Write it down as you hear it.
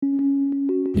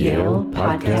Yale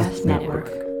Podcast Network.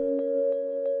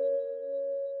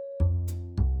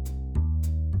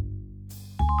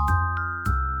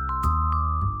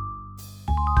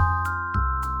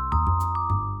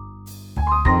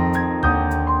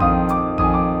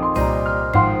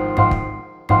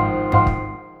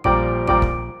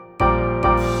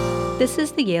 This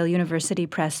is the Yale University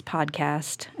Press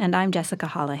podcast, and I'm Jessica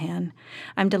Holohan.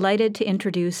 I'm delighted to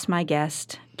introduce my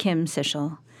guest, Kim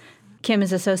Sichel. Kim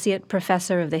is Associate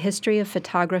Professor of the History of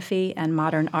Photography and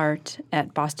Modern Art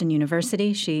at Boston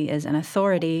University. She is an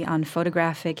authority on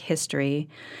photographic history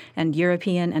and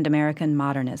European and American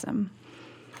modernism.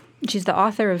 She's the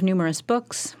author of numerous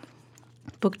books,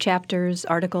 book chapters,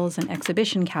 articles, and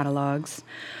exhibition catalogs.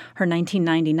 Her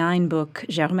 1999 book,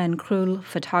 Germaine Krull,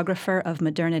 Photographer of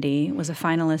Modernity, was a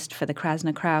finalist for the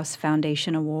Krasner-Krauss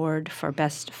Foundation Award for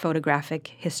Best Photographic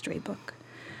History Book.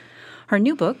 Her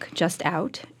new book, just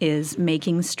out, is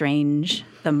Making Strange,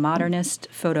 the Modernist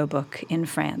Photo Book in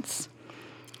France.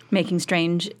 Making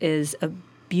Strange is a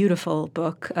beautiful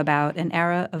book about an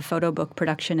era of photo book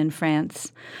production in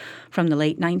France from the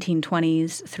late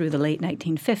 1920s through the late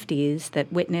 1950s that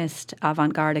witnessed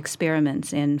avant-garde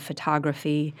experiments in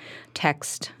photography,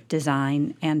 text,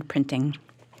 design, and printing.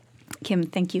 Kim,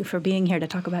 thank you for being here to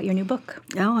talk about your new book.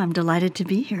 Oh, I'm delighted to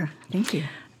be here. Thank you.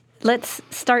 Let's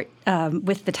start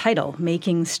with the title,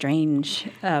 Making Strange,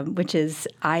 which is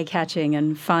eye-catching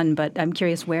and fun, but I'm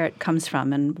curious where it comes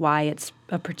from and why it's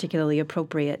a particularly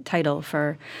appropriate title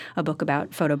for a book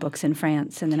about photo books in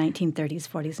France in the 1930s,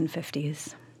 40s, and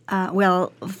 50s.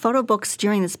 Well, photo books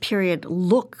during this period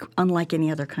look unlike any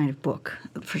other kind of book,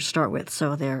 to start with.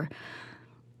 So they're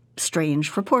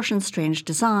strange proportions, strange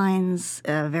designs,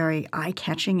 very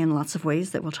eye-catching in lots of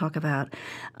ways that we'll talk about.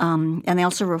 And they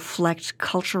also reflect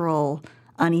cultural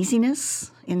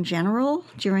uneasiness in general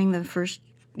during the first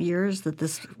years that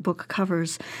this book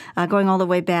covers, going all the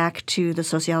way back to the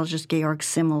sociologist Georg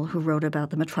Simmel, who wrote about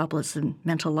the metropolis and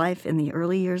mental life in the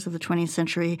early years of the 20th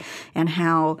century and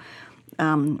how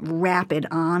rapid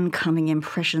oncoming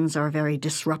impressions are very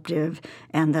disruptive,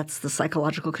 and that's the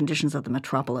psychological conditions of the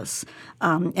metropolis.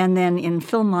 And then in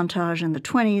film montage in the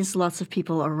 20s, lots of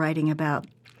people are writing about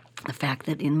the fact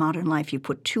that in modern life you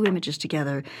put two images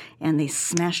together and they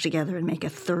smash together and make a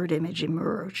third image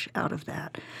emerge out of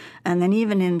that. And then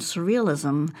even in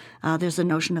surrealism, there's a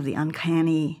notion of the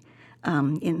uncanny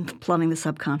in plumbing the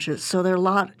subconscious. So there are a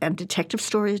lot, and detective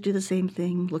stories do the same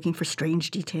thing, looking for strange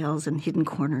details and hidden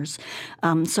corners.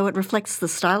 So it reflects the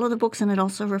style of the books, and it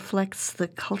also reflects the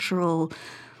cultural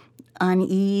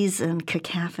unease and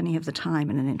cacophony of the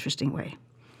time in an interesting way.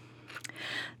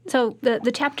 So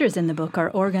the chapters in the book are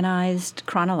organized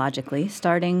chronologically,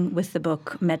 starting with the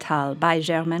book Métal by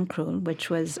Germaine Krull,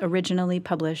 which was originally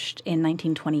published in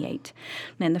 1928.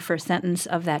 In the first sentence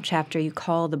of that chapter, you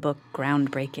call the book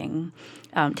groundbreaking.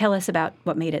 Tell us about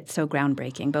what made it so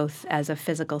groundbreaking, both as a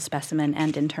physical specimen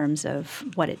and in terms of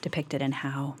what it depicted and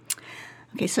how.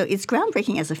 Okay, so it's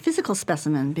groundbreaking as a physical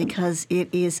specimen because it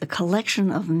is a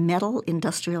collection of metal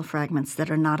industrial fragments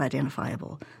that are not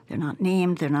identifiable. They're not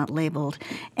named, they're not labeled,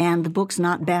 and the book's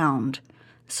not bound.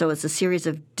 So it's a series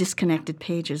of disconnected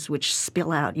pages which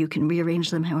spill out. You can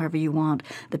rearrange them however you want.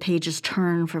 The pages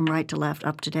turn from right to left,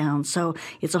 up to down. So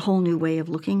it's a whole new way of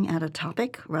looking at a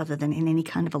topic rather than in any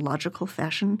kind of a logical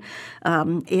fashion.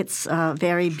 It's a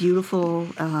very beautiful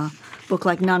book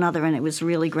like none other, and it was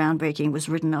really groundbreaking. It was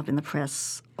written up in the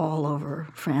press all over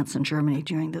France and Germany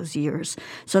during those years.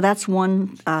 So that's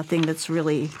one thing that's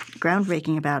really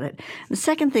groundbreaking about it. The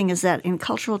second thing is that in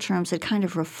cultural terms, it kind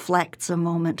of reflects a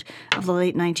moment of the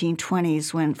late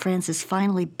 1920s when France is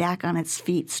finally back on its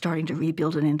feet, starting to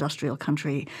rebuild an industrial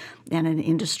country and an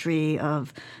industry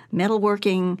of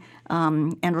metalworking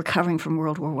and recovering from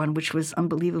World War I, which was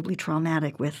unbelievably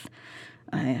traumatic with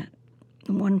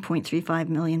 1.35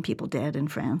 million people dead in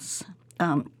France.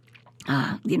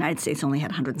 The United States only had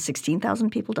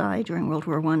 116,000 people die during World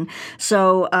War I.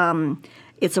 So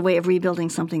it's a way of rebuilding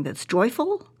something that's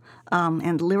joyful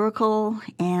and lyrical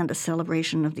and a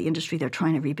celebration of the industry they're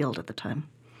trying to rebuild at the time.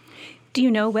 Do you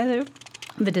know whether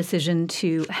the decision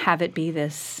to have it be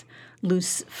this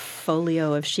loose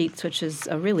folio of sheets, which is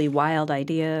a really wild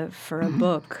idea for a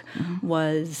book,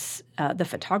 was the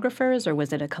photographers, or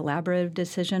was it a collaborative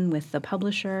decision with the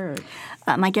publisher?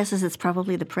 My guess is it's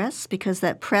probably the press, because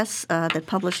that press that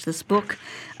published this book,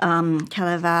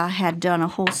 Calavas, had done a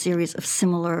whole series of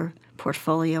similar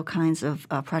portfolio kinds of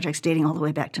projects dating all the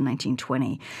way back to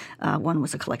 1920. One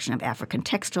was a collection of African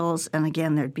textiles, and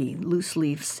again, there'd be loose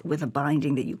leaves with a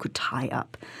binding that you could tie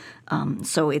up.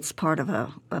 So it's part of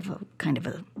a kind of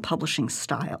a publishing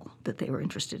style that they were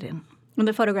interested in. And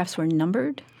the photographs were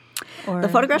numbered? Or The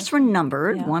photographs were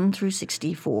numbered, Yeah. 1 through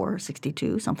 64,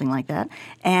 62, something like that.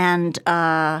 And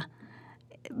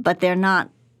but they're not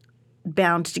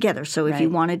bound together. So if you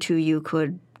Right. wanted to, you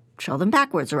could show them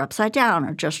backwards or upside down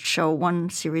or just show one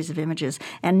series of images.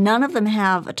 And none of them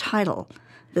have a title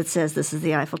that says this is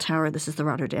the Eiffel Tower, this is the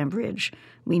Rotterdam Bridge.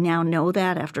 We now know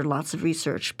that after lots of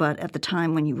research, but at the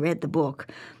time when you read the book,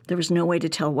 there was no way to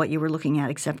tell what you were looking at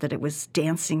except that it was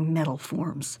dancing metal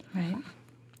forms. Right.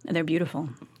 They're beautiful.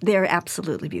 They're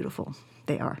absolutely beautiful.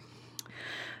 They are.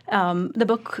 The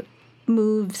book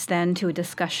moves then to a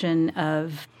discussion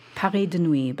of Paris de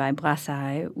Nuit by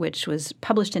Brassai, which was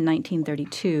published in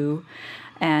 1932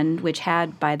 and which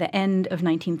had, by the end of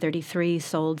 1933,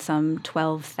 sold some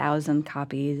 12,000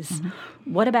 copies.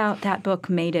 Mm-hmm. What about that book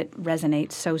made it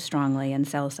resonate so strongly and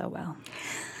sell so well?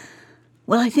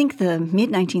 Well, I think the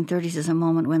mid-1930s is a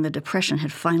moment when the Depression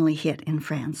had finally hit in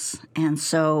France. And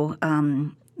so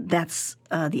that's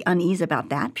the unease about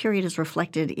that period is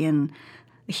reflected in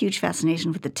a huge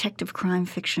fascination with detective crime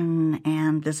fiction,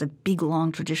 and there's a big,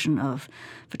 long tradition of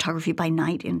photography by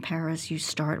night in Paris. You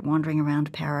start wandering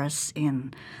around Paris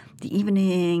in the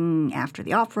evening after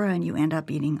the opera, and you end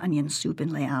up eating onion soup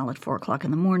in Les Halles at 4 o'clock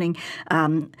in the morning.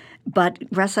 But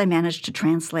Brassai managed to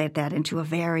translate that into a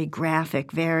very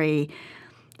graphic, very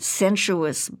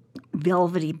sensuous,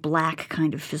 velvety black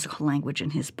kind of physical language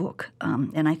in his book.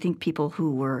 And I think people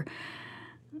who were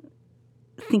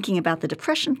thinking about the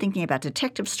Depression, thinking about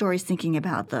detective stories, thinking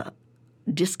about the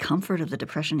discomfort of the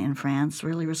Depression in France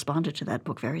really responded to that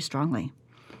book very strongly.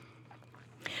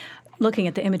 Looking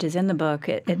at the images in the book,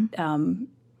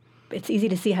 it's easy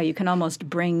to see how you can almost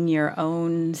bring your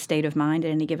own state of mind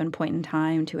at any given point in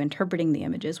time to interpreting the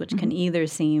images, which can either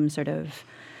seem sort of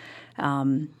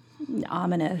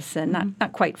ominous and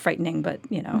not quite frightening, but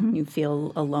you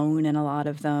feel alone in a lot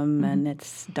of them and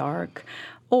it's dark,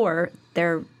 or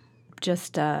they're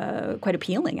just quite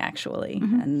appealing, actually,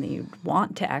 and you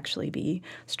want to actually be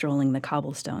strolling the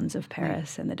cobblestones of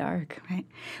Paris in the dark. Right.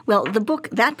 Well, the book,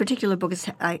 that particular book, is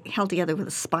held together with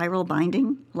a spiral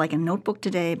binding, like a notebook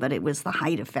today, but it was the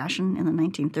height of fashion in the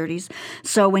 1930s.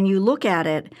 So when you look at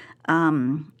it,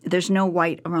 there's no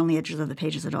white around the edges of the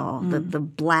pages at all. The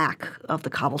black of the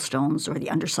cobblestones or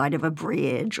the underside of a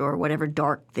bridge or whatever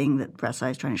dark thing that Brassai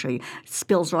is trying to show you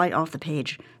spills right off the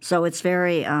page. So it's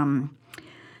very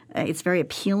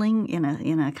appealing in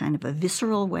a kind of a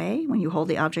visceral way when you hold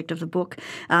the object of the book.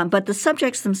 But the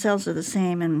subjects themselves are the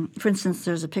same. And, for instance,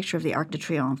 there's a picture of the Arc de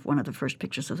Triomphe, one of the first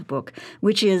pictures of the book,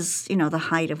 which is, the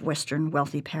height of Western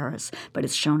wealthy Paris. But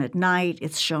it's shown at night.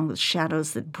 It's shown with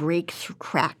shadows that break through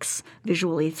cracks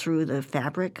visually through the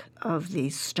fabric of the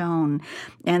stone.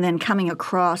 And then coming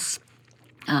across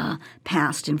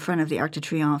past in front of the Arc de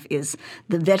Triomphe is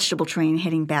the vegetable train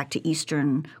heading back to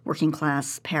eastern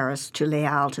working-class Paris, to Les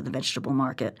Halles, to the vegetable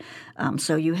market.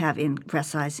 So you have in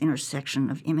Brassai's intersection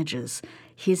of images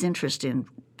his interest in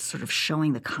sort of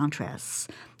showing the contrasts.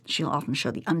 She'll often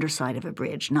show the underside of a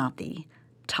bridge, not the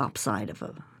top side of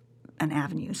an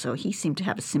avenue. So he seemed to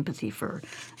have a sympathy for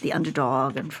the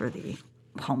underdog and for the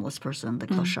homeless person, the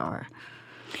clochard.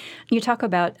 You talk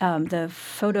about the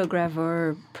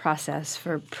photogravure process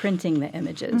for printing the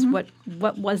images. What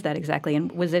was that exactly,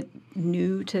 and was it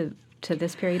new to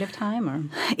this period of time? Or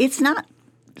it's not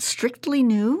strictly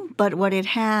new, but what it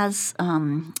has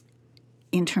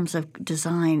in terms of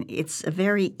design, it's a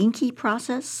very inky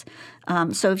process.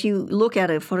 So if you look at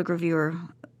a photogravure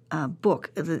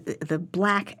book, the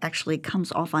black actually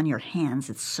comes off on your hands.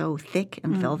 It's so thick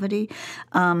and velvety,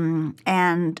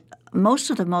 and most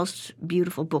of the most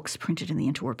beautiful books printed in the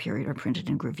interwar period are printed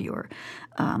in gravure.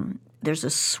 There's a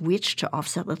switch to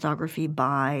offset lithography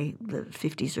by the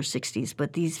 50s or 60s,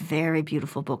 but these very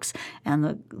beautiful books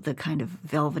and the kind of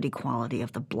velvety quality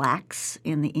of the blacks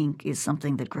in the ink is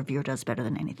something that gravure does better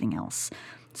than anything else.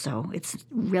 So it's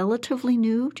relatively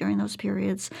new during those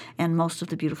periods, and most of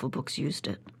the beautiful books used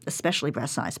it, especially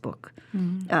Brassai's book.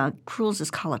 Cruel's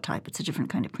is collotype. It's a different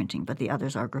kind of printing, but the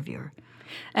others are gravure.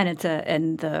 And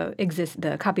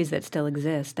the copies that still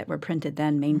exist that were printed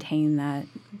then maintain that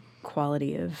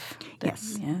quality of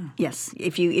yes. Yeah. Yes.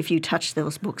 If you touch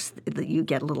those books, you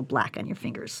get a little black on your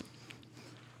fingers.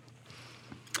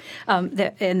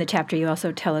 In the chapter, you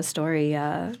also tell a story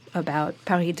about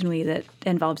Paris de Nuit that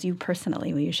involves you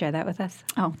personally. Will you share that with us?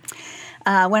 Oh.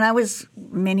 When I was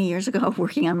many years ago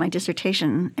working on my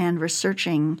dissertation and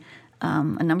researching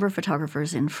a number of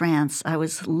photographers in France, I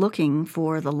was looking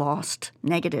for the lost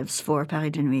negatives for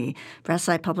Paris de Nuit.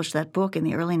 Brassai published that book in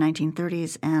the early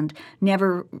 1930s and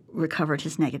never recovered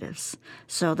his negatives.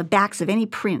 So the backs of any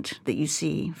print that you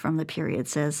see from the period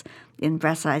says in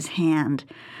Brassai's hand,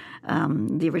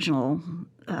 The original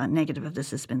negative of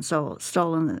this has been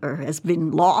stolen or has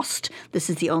been lost. This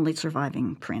is the only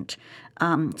surviving print.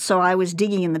 So I was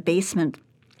digging in the basement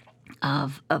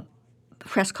of a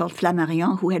press called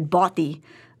Flammarion, who had bought the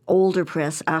older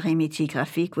press, Arts et Métiers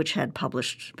Graphiques, which had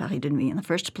published Paris de Nuit in the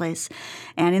first place.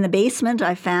 And in the basement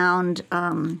I found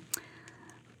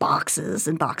boxes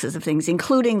and boxes of things,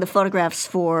 including the photographs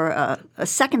for a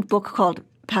second book called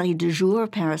Paris de Jour,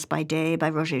 Paris by Day, by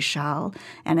Roger Charles,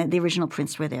 and the original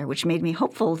prints were there, which made me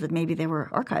hopeful that maybe there were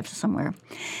archives somewhere.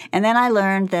 And then I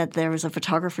learned that there was a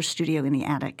photographer's studio in the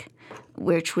attic,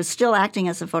 which was still acting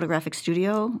as a photographic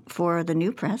studio for the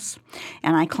new press.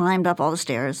 And I climbed up all the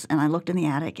stairs, and I looked in the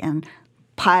attic and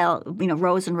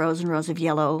rows and rows and rows of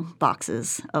yellow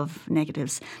boxes of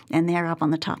negatives. And there up on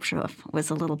the top shelf was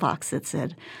a little box that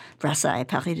said Versailles,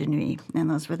 Paris de Nuit, and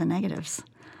those were the negatives.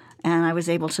 And I was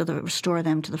able to restore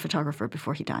them to the photographer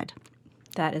before he died.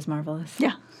 That is marvelous.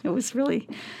 Yeah, it was really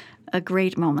a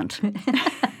great moment.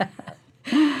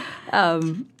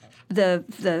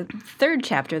 The third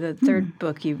chapter, the third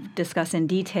book you discuss in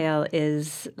detail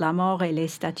is La mort et les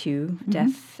statues,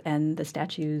 Death and the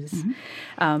Statues,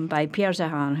 by Pierre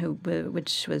Gerand,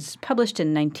 which was published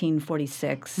in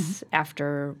 1946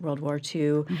 after World War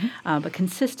II, but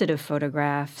consisted of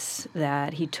photographs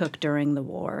that he took during the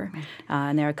war.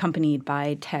 And they're accompanied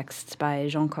by texts by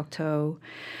Jean Cocteau.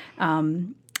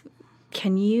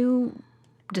 Can you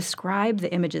describe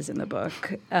the images in the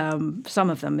book, some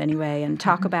of them anyway, and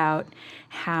talk about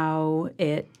how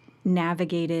it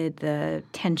navigated the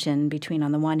tension between,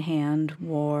 on the one hand,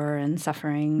 war and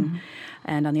suffering,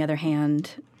 and on the other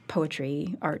hand,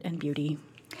 poetry, art, and beauty?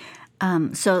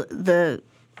 So the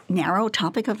narrow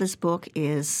topic of this book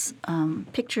is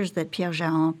pictures that Pierre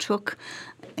Gerand took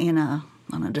on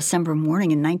a December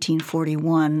morning in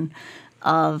 1941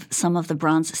 of some of the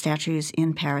bronze statues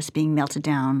in Paris being melted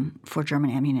down for German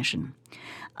ammunition.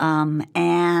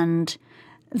 And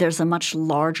there's a much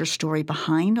larger story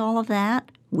behind all of that,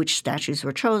 which statues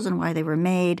were chosen, why they were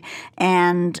made.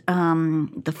 And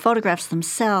the photographs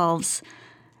themselves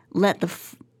let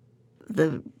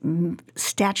the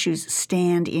statues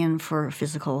stand in for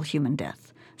physical human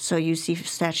death. So you see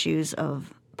statues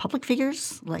of public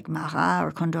figures like Marat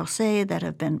or Condorcet that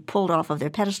have been pulled off of their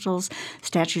pedestals,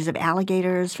 statues of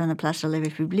alligators from the Place de la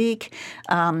République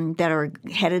that are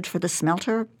headed for the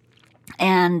smelter,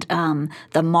 and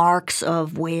the marks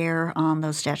of wear on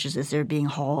those statues as they're being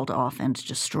hauled off and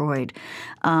destroyed.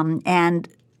 And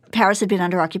Paris had been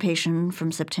under occupation from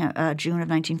June of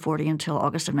 1940 until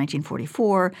August of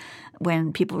 1944,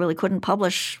 when people really couldn't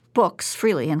publish books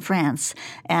freely in France.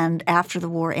 And after the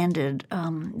war ended,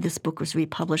 this book was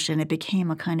republished, and it became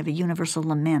a kind of a universal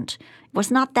lament. It was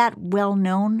not that well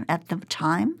known at the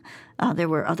time. There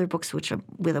were other books with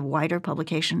a wider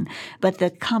publication, but the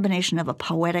combination of a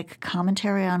poetic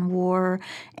commentary on war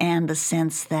and the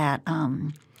sense that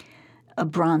a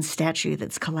bronze statue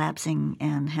that's collapsing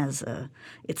and has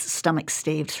its stomach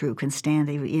staved through can stand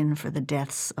in for the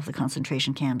deaths of the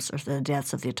concentration camps or the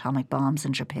deaths of the atomic bombs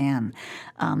in Japan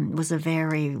was a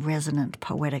very resonant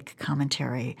poetic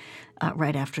commentary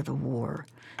right after the war.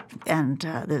 And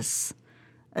there's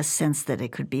a sense that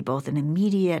it could be both an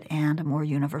immediate and a more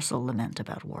universal lament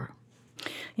about war.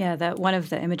 Yeah, that one of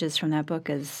the images from that book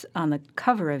is on the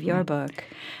cover of your book.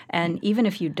 And even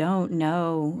if you don't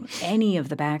know any of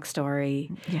the backstory,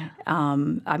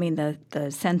 I mean,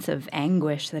 the sense of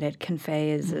anguish that it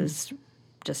conveys is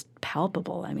just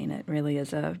palpable. I mean, it really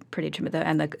is a pretty tremendous.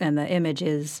 And the image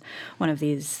is one of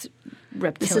these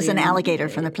reptilian. This is an alligator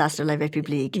from the Place de la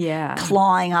République,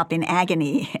 clawing up in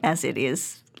agony as it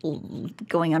is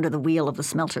going under the wheel of the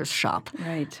smelter's shop.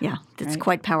 Right. Yeah, it's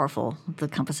quite powerful, the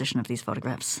composition of these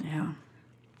photographs. Yeah.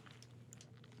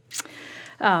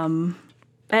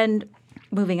 And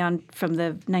moving on from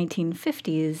the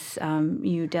 1950s,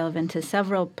 you delve into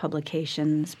several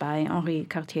publications by Henri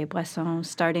Cartier-Bresson,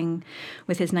 starting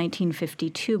with his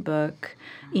 1952 book,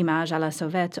 Images à la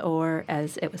Sauvette, or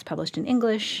as it was published in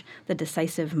English, The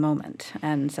Decisive Moment,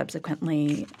 and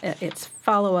subsequently its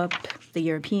follow-up, The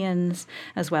Europeans,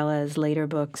 as well as later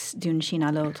books, D'une Chine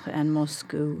à l'autre and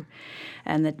Moscou.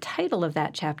 And the title of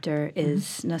that chapter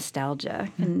is Nostalgia.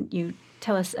 Can you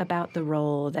tell us about the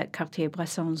role that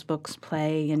Cartier-Bresson's books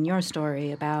play in your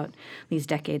story about these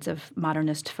decades of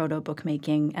modernist photo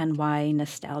bookmaking and why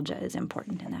nostalgia is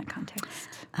important in that context?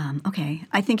 Okay.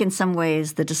 I think in some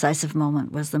ways The Decisive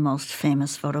Moment was the most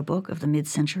famous photo book of the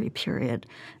mid-century period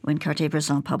when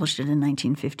Cartier-Bresson published it in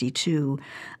 1952.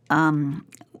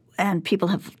 And people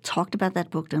have talked about that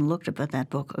book and looked about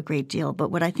that book a great deal. But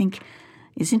what I think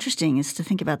is interesting is to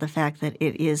think about the fact that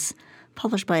it is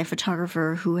published by a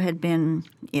photographer who had been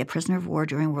a prisoner of war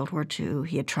during World War II.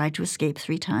 He had tried to escape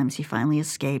 3 times. He finally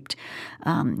escaped.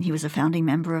 He was a founding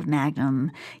member of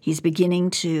Magnum. He's beginning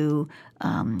to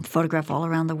photograph all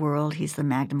around the world. He's the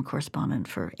Magnum correspondent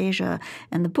for Asia.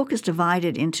 And the book is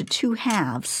divided into 2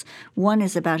 halves. One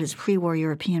is about his pre-war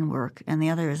European work, and the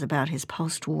other is about his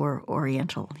post-war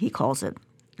Oriental. He calls it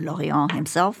L'Orient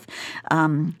himself.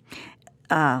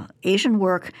 Asian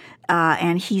work,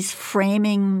 and he's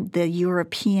framing the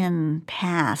European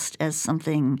past as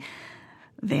something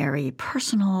very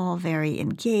personal, very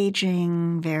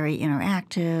engaging, very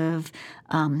interactive,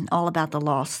 all about the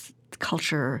lost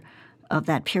culture of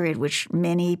that period, which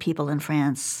many people in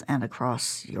France and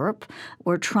across Europe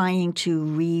were trying to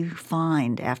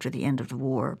re-find after the end of the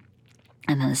war.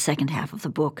 And then the second half of the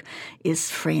book is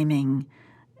framing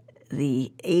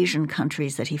the Asian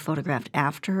countries that he photographed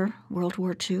after World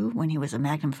War II when he was a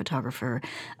Magnum photographer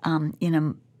in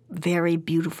a very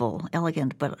beautiful,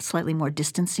 elegant, but slightly more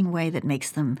distancing way that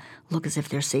makes them look as if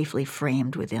they're safely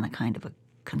framed within a kind of a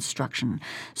construction.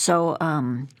 So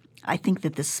I think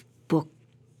that this book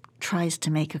tries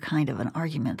to make a kind of an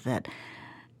argument that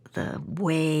the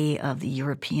way of the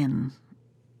European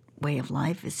way of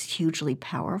life is hugely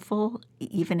powerful,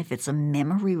 even if it's a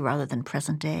memory rather than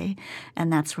present day,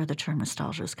 and that's where the term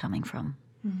nostalgia is coming from.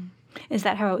 Mm-hmm. Is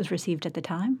that how it was received at the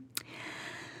time?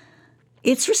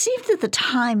 It's received at the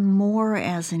time more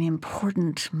as an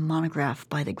important monograph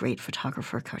by the great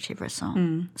photographer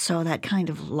Cartier-Bresson. So that kind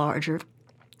of larger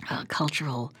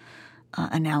cultural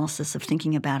analysis of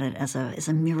thinking about it as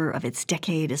a mirror of its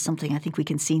decade is something I think we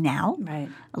can see now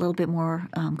a little bit more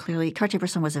clearly.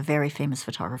 Cartier-Bresson was a very famous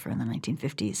photographer in the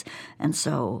 1950s, and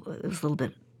so it was a little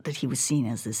bit that he was seen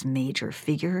as this major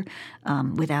figure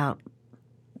without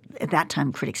 – at that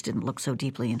time critics didn't look so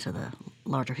deeply into the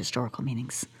larger historical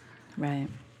meanings. Right.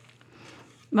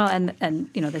 Well, and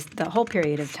you know, the whole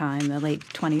period of time, the late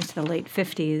 20s to the late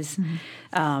 50s,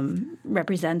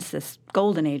 represents this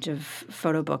golden age of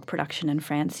photo book production in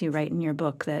France. You write in your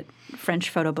book that French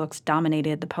photo books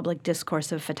dominated the public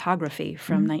discourse of photography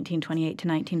from 1928 to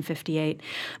 1958.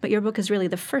 But your book is really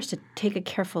the first to take a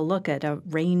careful look at a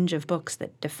range of books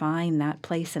that define that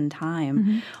place and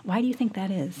time. Why do you think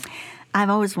that is? I've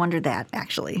always wondered that,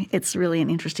 actually. It's really an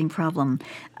interesting problem.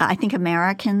 I think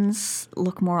Americans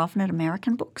look more often at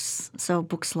American books. So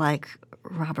books like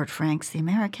Robert Frank's The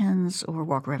Americans or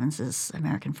Walker Evans's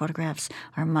American Photographs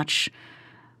are much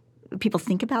 – people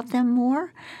think about them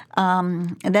more.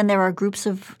 And then there are groups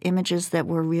of images that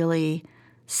were really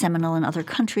seminal in other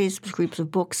countries, groups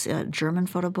of books, German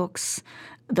photo books.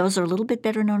 Those are a little bit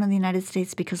better known in the United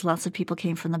States because lots of people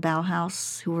came from the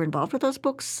Bauhaus who were involved with those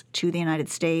books to the United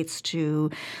States,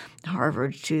 to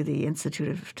Harvard, to the Institute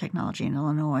of Technology in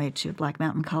Illinois, to Black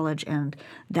Mountain College, and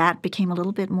that became a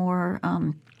little bit more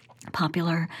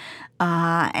popular.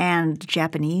 And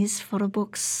Japanese photo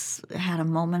books had a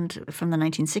moment from the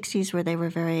 1960s where they were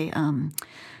very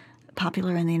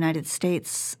popular in the United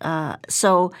States.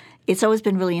 So it's always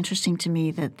been really interesting to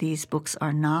me that these books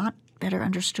are not better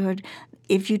understood.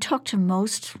 If you talk to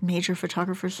most major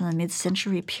photographers from the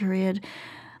mid-century period,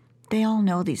 they all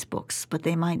know these books, but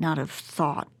they might not have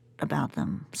thought about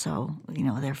them. So, you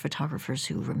know, they're photographers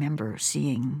who remember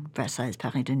seeing Versailles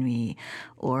Paris de Nuit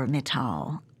or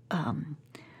Métal.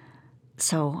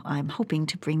 So I'm hoping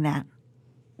to bring that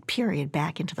period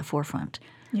back into the forefront.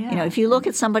 Yeah. You know, if you look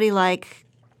at somebody like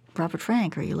Robert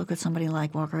Frank or you look at somebody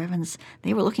like Walker Evans,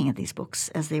 they were looking at these books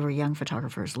as they were young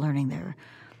photographers learning their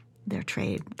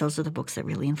trade. Those are the books that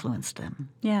really influenced them.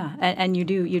 Yeah, and you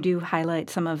do highlight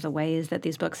some of the ways that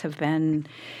these books have been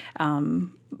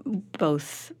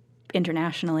both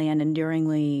internationally and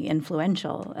enduringly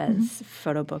influential as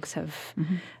photo books have,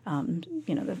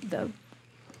 you know, the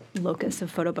locus of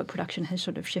photo book production has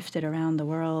sort of shifted around the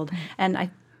world. And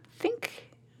I think,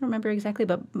 I don't remember exactly,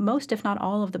 but most, if not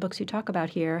all, of the books you talk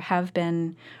about here have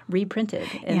been reprinted.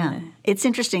 It's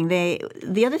interesting.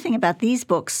 The other thing about these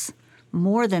books,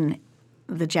 more than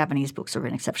the Japanese books are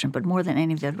an exception, but more than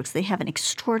any of the other books, they have an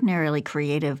extraordinarily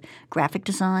creative graphic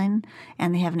design,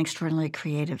 and they have an extraordinarily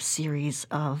creative series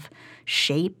of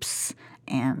shapes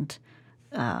and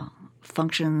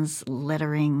functions,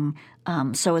 lettering.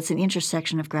 So it's an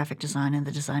intersection of graphic design and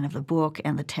the design of the book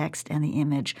and the text and the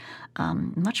image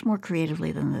much more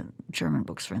creatively than the German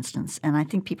books, for instance. And I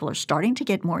think people are starting to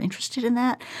get more interested in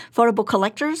that. Photo book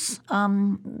collectors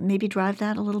maybe drive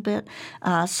that a little bit.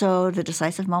 So The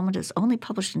Decisive Moment is only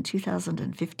published in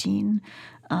 2015.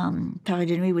 Paris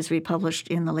de Nuit was republished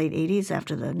in the late 80s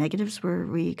after the negatives were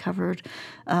recovered.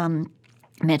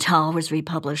 Métal was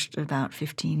republished about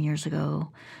 15 years ago.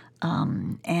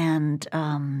 There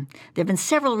have been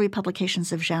several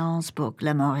republications of Jaon's book,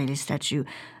 La mort et les statues.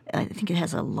 I think it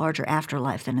has a larger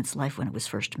afterlife than its life when it was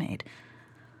first made.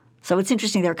 So it's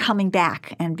interesting. They're coming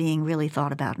back and being really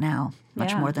thought about now,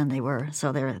 much more than they were.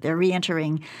 So they're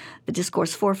re-entering the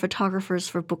discourse for photographers,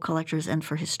 for book collectors, and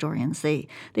for historians. They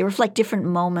reflect different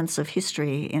moments of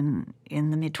history in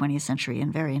the mid-20th century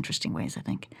in very interesting ways, I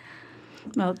think.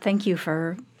 Well, thank you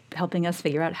for helping us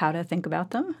figure out how to think about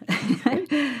them.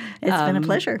 It's been a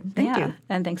pleasure. Thank you.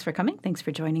 And thanks for coming. Thanks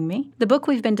for joining me. The book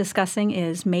we've been discussing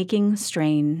is Making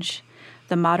Strange,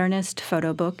 The Modernist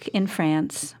Photo Book in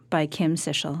France by Kim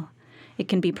Sichel. It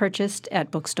can be purchased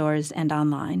at bookstores and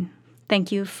online.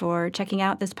 Thank you for checking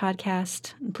out this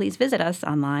podcast. Please visit us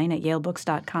online at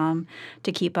yalebooks.com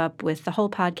to keep up with the whole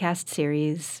podcast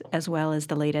series as well as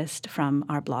the latest from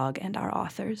our blog and our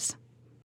authors.